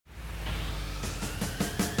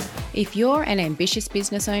If you're an ambitious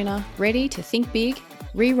business owner ready to think big,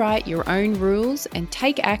 rewrite your own rules, and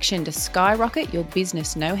take action to skyrocket your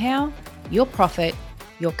business know-how, your profit,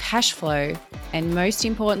 your cash flow, and most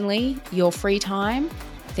importantly, your free time,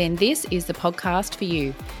 then this is the podcast for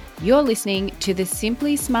you. You're listening to the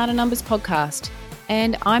Simply Smarter Numbers podcast,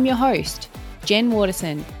 and I'm your host, Jen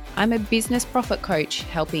Waterson. I'm a business profit coach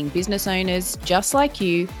helping business owners just like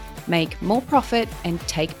you make more profit and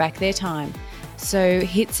take back their time. So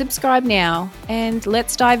hit subscribe now and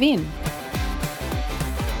let's dive in.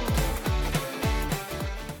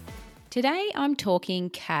 Today I'm talking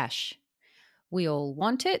cash. We all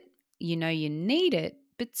want it, you know you need it,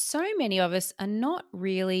 but so many of us are not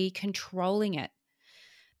really controlling it.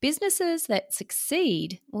 Businesses that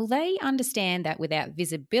succeed, well, they understand that without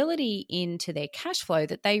visibility into their cash flow,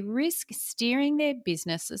 that they risk steering their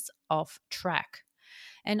businesses off track.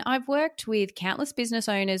 And I've worked with countless business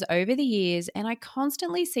owners over the years, and I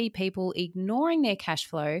constantly see people ignoring their cash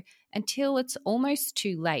flow until it's almost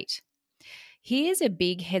too late. Here's a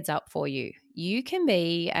big heads up for you. You can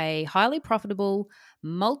be a highly profitable,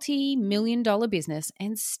 multi-million-dollar business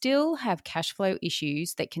and still have cash flow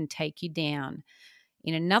issues that can take you down.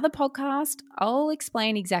 In another podcast, I'll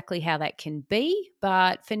explain exactly how that can be,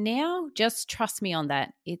 but for now, just trust me on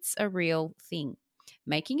that. It's a real thing.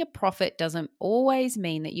 Making a profit doesn't always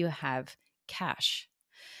mean that you have cash.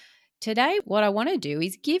 Today, what I want to do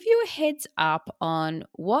is give you a heads up on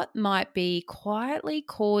what might be quietly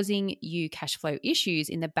causing you cash flow issues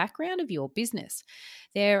in the background of your business.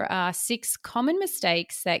 There are 6 common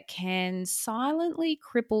mistakes that can silently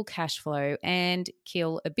cripple cash flow and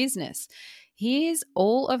kill a business. Here's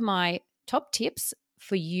all of my top tips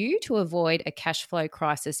for you to avoid a cash flow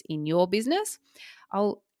crisis in your business.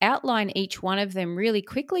 I'll outline each one of them really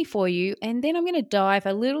quickly for you, and then I'm going to dive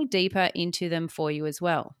a little deeper into them for you as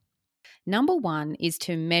well. Number 1 is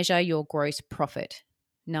to measure your gross profit.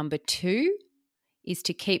 Number 2 is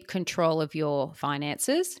to keep control of your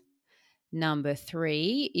finances. Number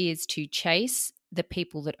 3 is to chase the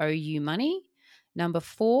people that owe you money. Number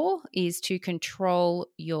 4 is to control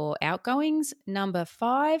your outgoings. Number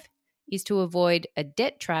 5 is to avoid a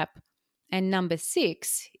debt trap. And number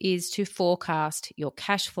 6 is to forecast your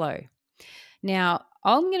cash flow. Now,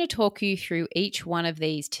 I'm going to talk you through each one of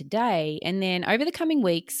these today, and then over the coming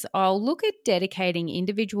weeks, I'll look at dedicating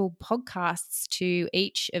individual podcasts to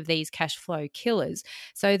each of these cash flow killers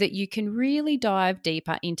so that you can really dive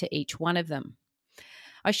deeper into each one of them.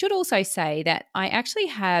 I should also say that I actually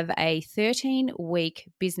have a 13-week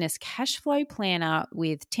business cash flow planner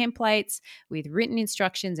with templates, with written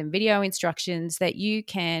instructions and video instructions that you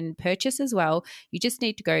can purchase as well. You just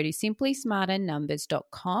need to go to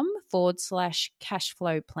simplysmarternumbers.com/cash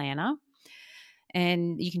flow planner.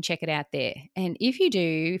 And you can check it out there. And if you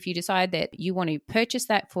decide that you want to purchase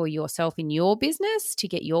that for yourself in your business to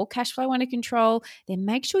get your cash flow under control, then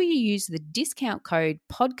make sure you use the discount code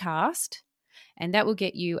podcast, and that will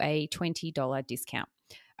get you a $20 discount.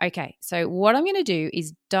 Okay, so what I'm going to do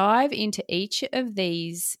is dive into each of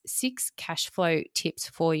these 6 cash flow tips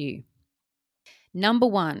for you. Number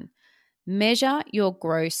 1, measure your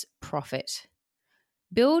gross profit.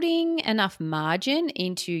 Building enough margin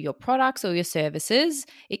into your products or your services,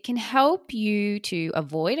 it can help you to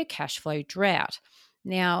avoid a cash flow drought.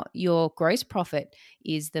 Now, your gross profit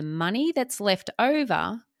is the money that's left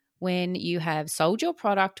over when you have sold your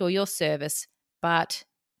product or your service, but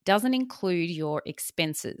doesn't include your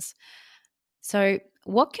expenses. So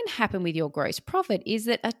what can happen with your gross profit is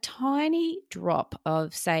that a tiny drop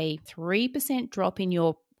of, say, 3% drop in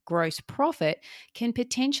your gross profit can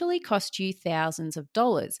potentially cost you thousands of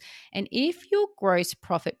dollars. And if your gross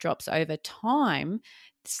profit drops over time,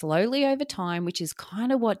 slowly over time, which is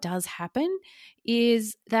kind of what does happen,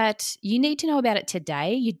 is that you need to know about it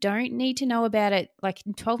today. You don't need to know about it like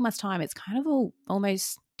in 12 months' time. It's kind of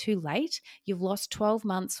almost too late. You've lost 12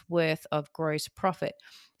 months worth of gross profit.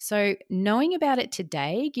 So knowing about it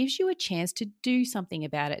today gives you a chance to do something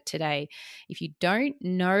about it today. If you don't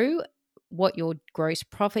know what your gross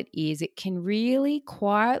profit is, it can really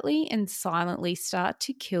quietly and silently start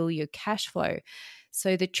to kill your cash flow.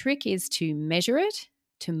 So the trick is to measure it,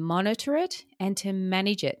 to monitor it, and to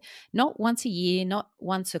manage it. Not once a year, not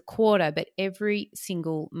once a quarter, but every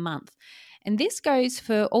single month. And this goes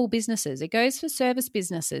for all businesses. It goes for service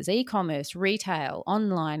businesses, e-commerce, retail,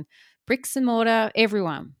 online, bricks and mortar,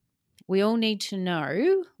 everyone. We all need to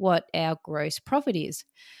know what our gross profit is.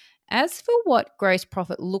 As for what gross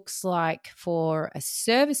profit looks like for a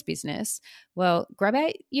service business, well, grab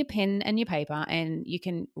out your pen and your paper and you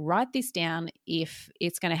can write this down if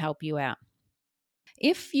it's going to help you out.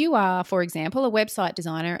 If you are, for example, a website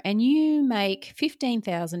designer and you make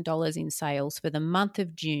 $15,000 in sales for the month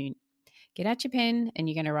of June, get out your pen and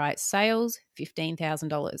you're going to write sales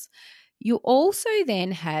 $15,000. You also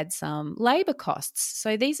then had some labor costs.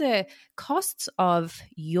 So these are costs of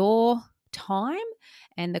your time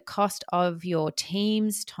and the cost of your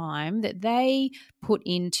team's time that they put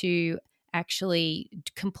into actually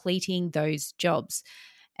completing those jobs.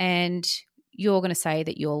 And you're going to say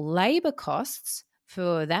that your labor costs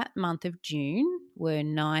for that month of June were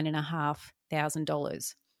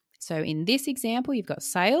 $9,500. So in this example, you've got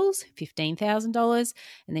sales, $15,000,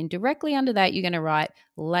 and then directly under that, you're going to write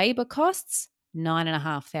labor costs,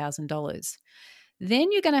 $9,500.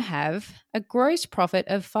 Then you're going to have a gross profit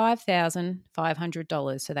of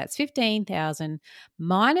 $5,500. So that's $15,000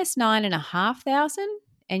 minus $9,500,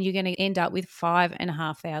 and you're going to end up with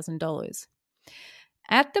 $5,500.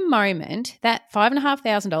 At the moment, that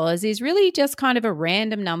 $5,500 is really just kind of a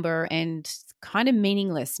random number and kind of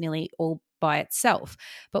meaningless nearly all by itself.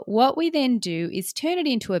 But what we then do is turn it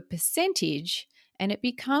into a percentage and it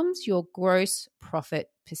becomes your gross profit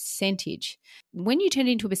percentage. When you turn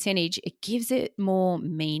it into a percentage, it gives it more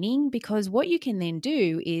meaning because what you can then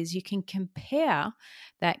do is you can compare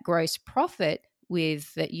that gross profit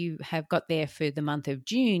with that you have got there for the month of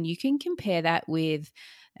June. You can compare that with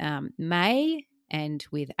May and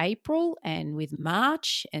with April and with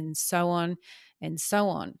March and so on and so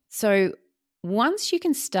on. So once you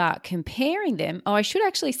can start comparing them, I should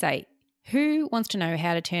actually say, who wants to know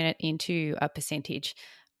how to turn it into a percentage?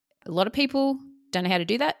 A lot of people don't know how to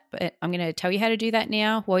do that, but I'm going to tell you how to do that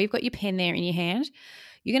now while you've got your pen there in your hand.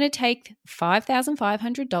 You're going to take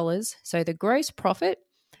 $5,500. So the gross profit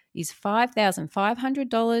is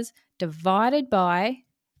 $5,500 divided by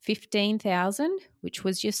 15,000, which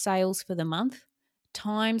was your sales for the month,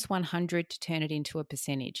 times 100 to turn it into a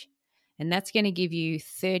percentage. And that's going to give you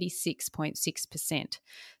 36.6%.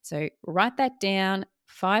 So write that down,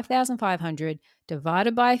 5,500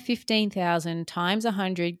 divided by 15,000 times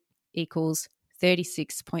 100 equals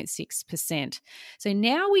 36.6%. So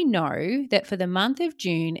now we know that for the month of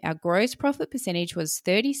June, our gross profit percentage was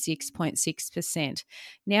 36.6%.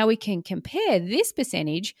 Now we can compare this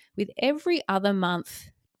percentage with every other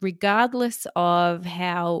month regardless of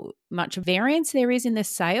how much variance there is in the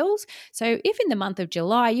sales. So if in the month of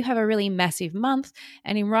July you have a really massive month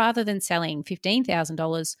and rather than selling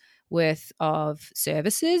 $15,000 worth of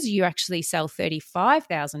services, you actually sell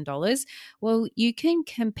 $35,000, well, you can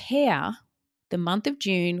compare the month of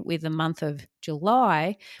June with the month of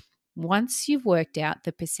July once you've worked out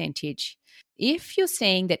the percentage. If you're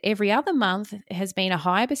seeing that every other month has been a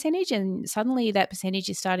higher percentage and suddenly that percentage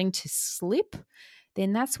is starting to slip,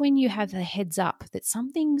 then that's when you have the heads up that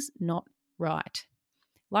something's not right.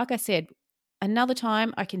 Like I said, another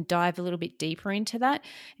time I can dive a little bit deeper into that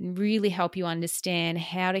and really help you understand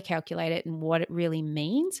how to calculate it and what it really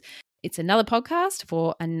means. It's another podcast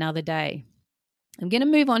for another day. I'm going to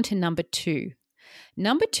move on to number 2.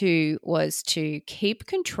 Number 2 was to keep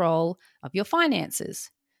control of your finances.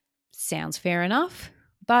 Sounds fair enough,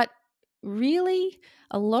 but really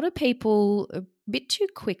a lot of people are a bit too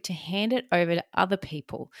quick to hand it over to other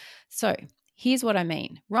people. So here's what I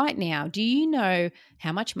mean. Right now, do you know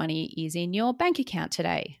how much money is in your bank account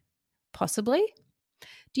today? Possibly.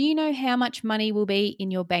 Do you know how much money will be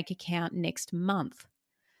in your bank account next month?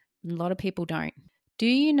 A lot of people don't. Do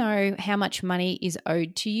you know how much money is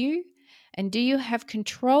owed to you? And do you have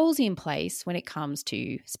controls in place when it comes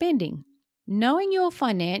to spending? Knowing your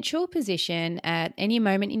financial position at any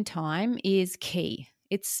moment in time is key.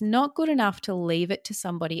 It's not good enough to leave it to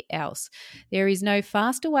somebody else. There is no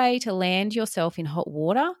faster way to land yourself in hot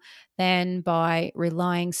water than by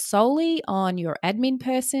relying solely on your admin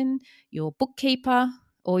person, your bookkeeper,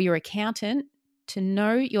 or your accountant to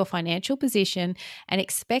know your financial position and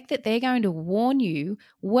expect that they're going to warn you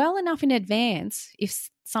well enough in advance if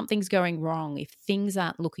something's going wrong, if things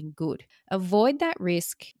aren't looking good. Avoid that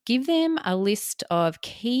risk. Give them a list of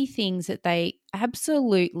key things that they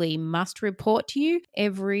absolutely must report to you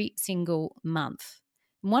every single month.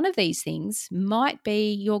 One of these things might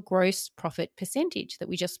be your gross profit percentage that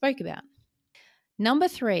we just spoke about. Number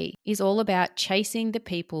 3 is all about chasing the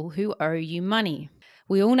people who owe you money.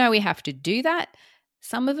 We all know we have to do that.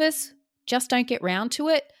 Some of us just don't get round to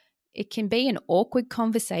it. It can be an awkward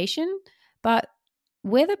conversation, but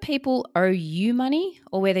whether people owe you money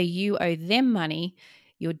or whether you owe them money,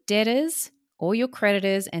 your debtors or your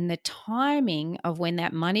creditors and the timing of when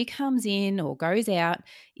that money comes in or goes out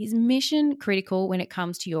is mission critical when it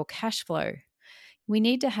comes to your cash flow. We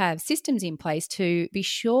need to have systems in place to be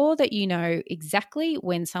sure that you know exactly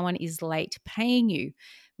when someone is late paying you,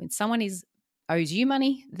 when someone is owes you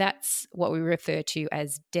money, that's what we refer to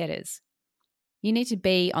as debtors. You need to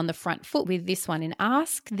be on the front foot with this one and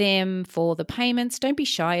ask them for the payments. Don't be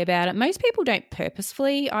shy about it. Most people don't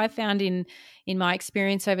purposefully. I found in my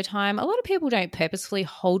experience over time, a lot of people don't purposefully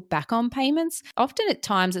hold back on payments. Often at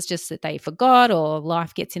times it's just that they forgot or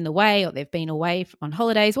life gets in the way or they've been away on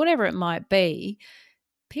holidays, whatever it might be.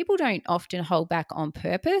 People don't often hold back on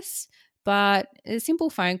purpose, but a simple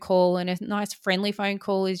phone call and a nice friendly phone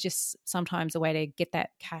call is just sometimes a way to get that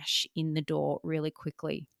cash in the door really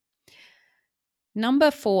quickly.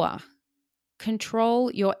 Number 4,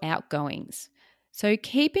 control your outgoings. So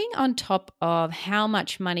keeping on top of how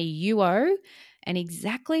much money you owe and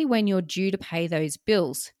exactly when you're due to pay those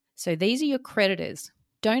bills. So these are your creditors.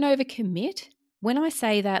 Don't overcommit. When I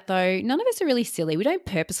say that though, none of us are really silly. We don't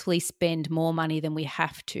purposefully spend more money than we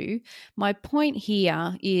have to. My point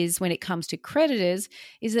here is when it comes to creditors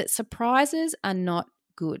is that surprises are not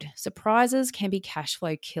good. Surprises can be cash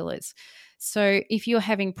flow killers. So if you're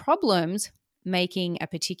having problems making a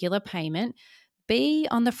particular payment, be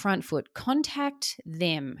on the front foot. Contact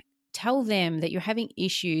them. Tell them that you're having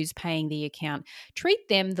issues paying the account. Treat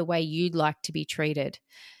them the way you'd like to be treated.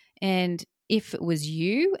 And if it was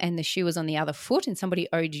you and the shoe was on the other foot and somebody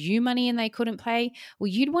owed you money and they couldn't pay, well,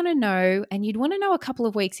 you'd want to know, and you'd want to know a couple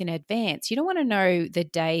of weeks in advance. You don't want to know the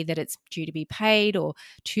day that it's due to be paid or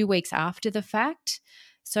 2 weeks after the fact.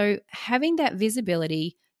 So having that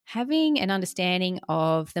visibility, having an understanding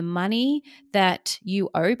of the money that you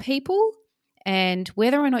owe people and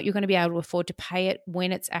whether or not you're going to be able to afford to pay it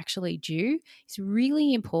when it's actually due is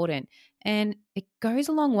really important. And it goes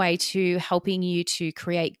a long way to helping you to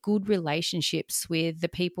create good relationships with the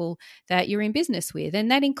people that you're in business with.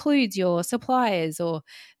 And that includes your suppliers or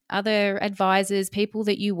other advisors, people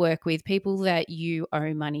that you work with, people that you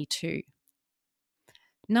owe money to.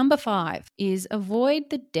 Number 5 is avoid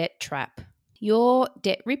the debt trap. Your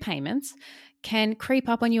debt repayments can creep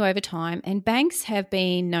up on you over time, and banks have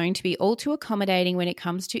been known to be all too accommodating when it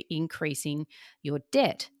comes to increasing your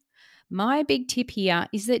debt. My big tip here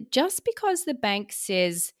is that just because the bank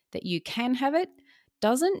says that you can have it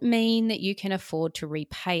doesn't mean that you can afford to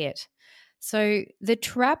repay it. So the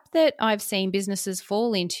trap that I've seen businesses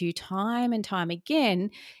fall into time and time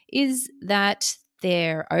again is that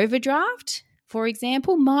their overdraft, for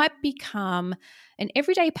example, might become an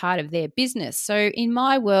everyday part of their business. So in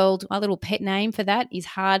my world, my little pet name for that is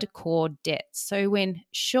hardcore debt. So when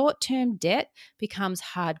short-term debt becomes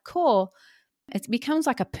hardcore, it becomes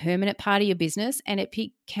like a permanent part of your business and it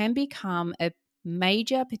can become a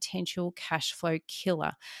major potential cash flow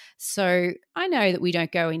killer. So I know that we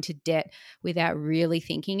don't go into debt without really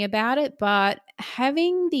thinking about it, but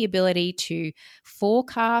having the ability to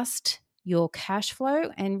forecast your cash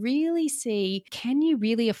flow and really see, can you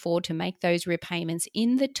really afford to make those repayments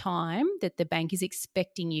in the time that the bank is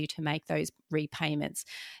expecting you to make those repayments?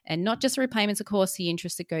 And not just repayments, of course, the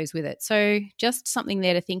interest that goes with it. So just something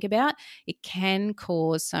there to think about. It can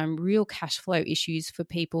cause some real cash flow issues for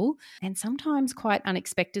people and sometimes quite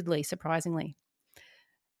unexpectedly, surprisingly.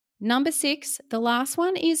 Number 6, the last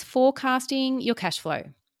one is forecasting your cash flow.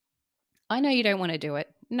 I know you don't want to do it.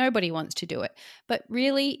 Nobody wants to do it. But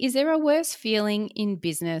really, is there a worse feeling in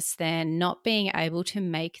business than not being able to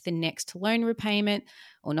make the next loan repayment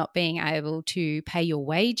or not being able to pay your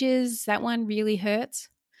wages? That one really hurts.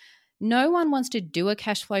 No one wants to do a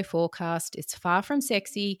cash flow forecast. It's far from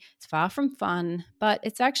sexy, it's far from fun, but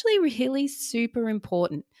it's actually really super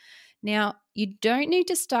important. Now, you don't need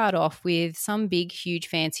to start off with some big, huge,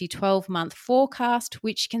 fancy 12-month forecast,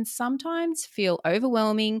 which can sometimes feel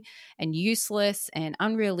overwhelming and useless and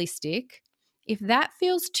unrealistic. If that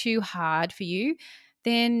feels too hard for you,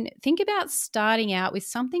 then think about starting out with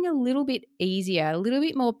something a little bit easier, a little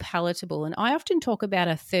bit more palatable. And I often talk about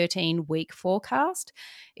a 13-week forecast.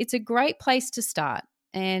 It's a great place to start.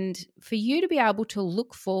 And for you to be able to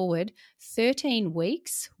look forward 13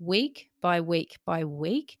 weeks, week by week by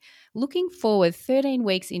week, looking forward 13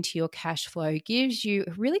 weeks into your cash flow gives you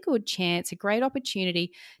a really good chance, a great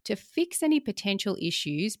opportunity to fix any potential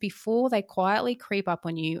issues before they quietly creep up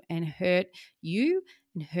on you and hurt your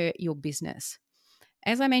business.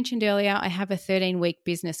 As I mentioned earlier, I have a 13-week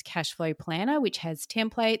business cash flow planner, which has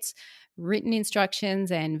templates, written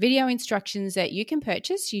instructions, and video instructions that you can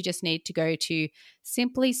purchase. You just need to go to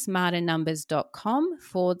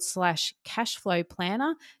simplysmarternumbers.com/cashflow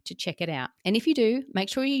planner to check it out. And if you do, make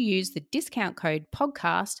sure you use the discount code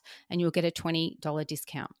podcast and you'll get a $20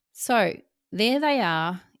 discount. So there they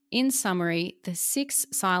are. In summary, the 6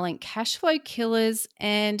 silent cash flow killers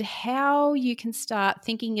and how you can start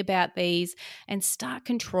thinking about these and start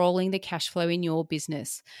controlling the cash flow in your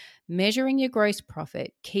business. Measuring your gross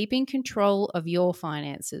profit, keeping control of your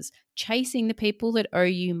finances, chasing the people that owe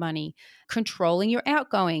you money, controlling your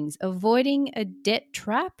outgoings, avoiding a debt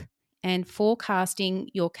trap, and forecasting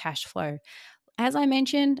your cash flow. As I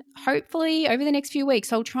mentioned, hopefully over the next few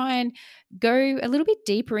weeks, I'll try and go a little bit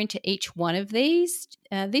deeper into each one of these.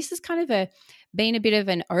 This has kind of been a bit of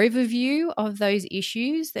an overview of those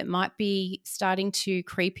issues that might be starting to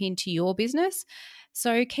creep into your business.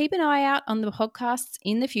 So keep an eye out on the podcasts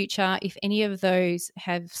in the future if any of those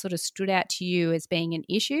have sort of stood out to you as being an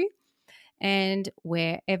issue. And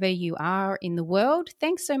wherever you are in the world,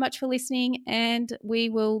 thanks so much for listening, and we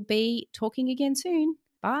will be talking again soon.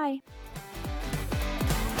 Bye.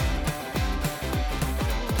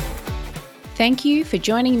 Thank you for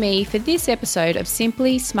joining me for this episode of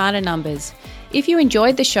Simply Smarter Numbers. If you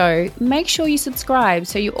enjoyed the show, make sure you subscribe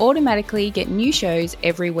so you automatically get new shows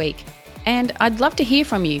every week. And I'd love to hear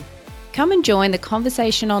from you. Come and join the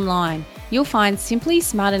conversation online. You'll find Simply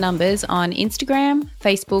Smarter Numbers on Instagram,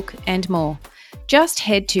 Facebook, and more. Just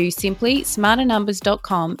head to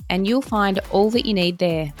simplysmarternumbers.com and you'll find all that you need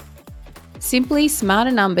there. Simply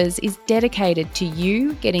Smarter Numbers is dedicated to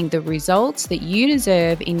you getting the results that you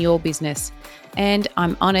deserve in your business, and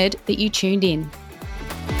I'm honoured that you tuned in.